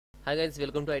Hi guys,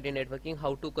 welcome to IT Networking.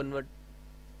 How to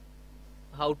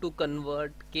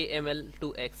convert KML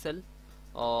to Excel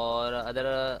or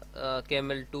other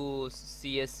KML to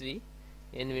CSV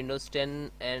in Windows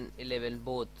 10 and 11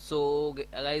 both. So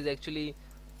guys, actually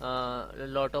a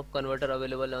lot of converter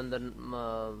available on the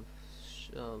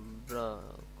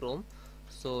Chrome.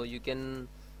 So you can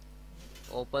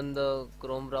open the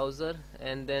Chrome browser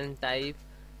and then type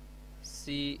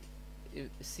C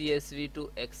CSV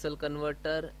to Excel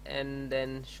converter, and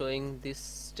then showing this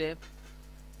step,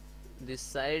 this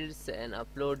sides, and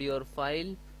upload your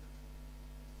file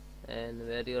and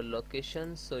where your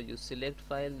location. So you select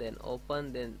file, then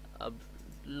open, then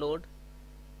upload,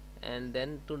 and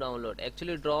then to download.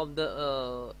 Actually drop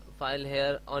the file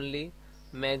here only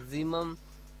maximum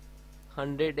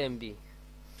 100 MB.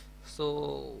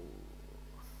 So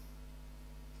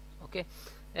okay,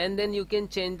 and then you can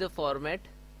change the format.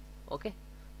 Okay,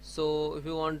 so if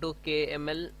you want to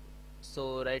KML,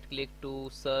 so right click to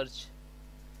search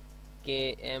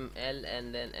KML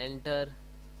and then enter.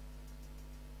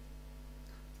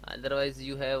 Otherwise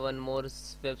you have one more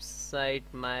website,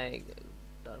 my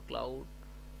cloud.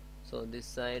 So this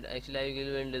side actually I will give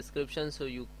you in description, so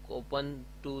you open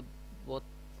to both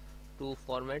two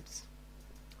formats,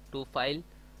 two file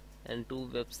and two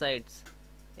websites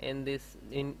in this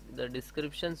in the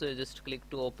description. So you just click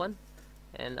to open,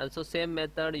 and also same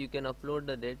method you can upload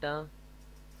the data,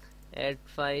 add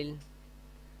file,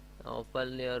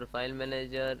 open your file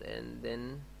manager, and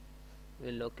then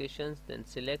with locations, then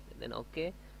select, then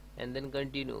OK, and then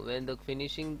continue. When the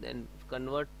finishing, then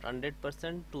convert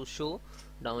 100% to show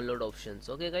download options.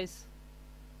 Okay guys.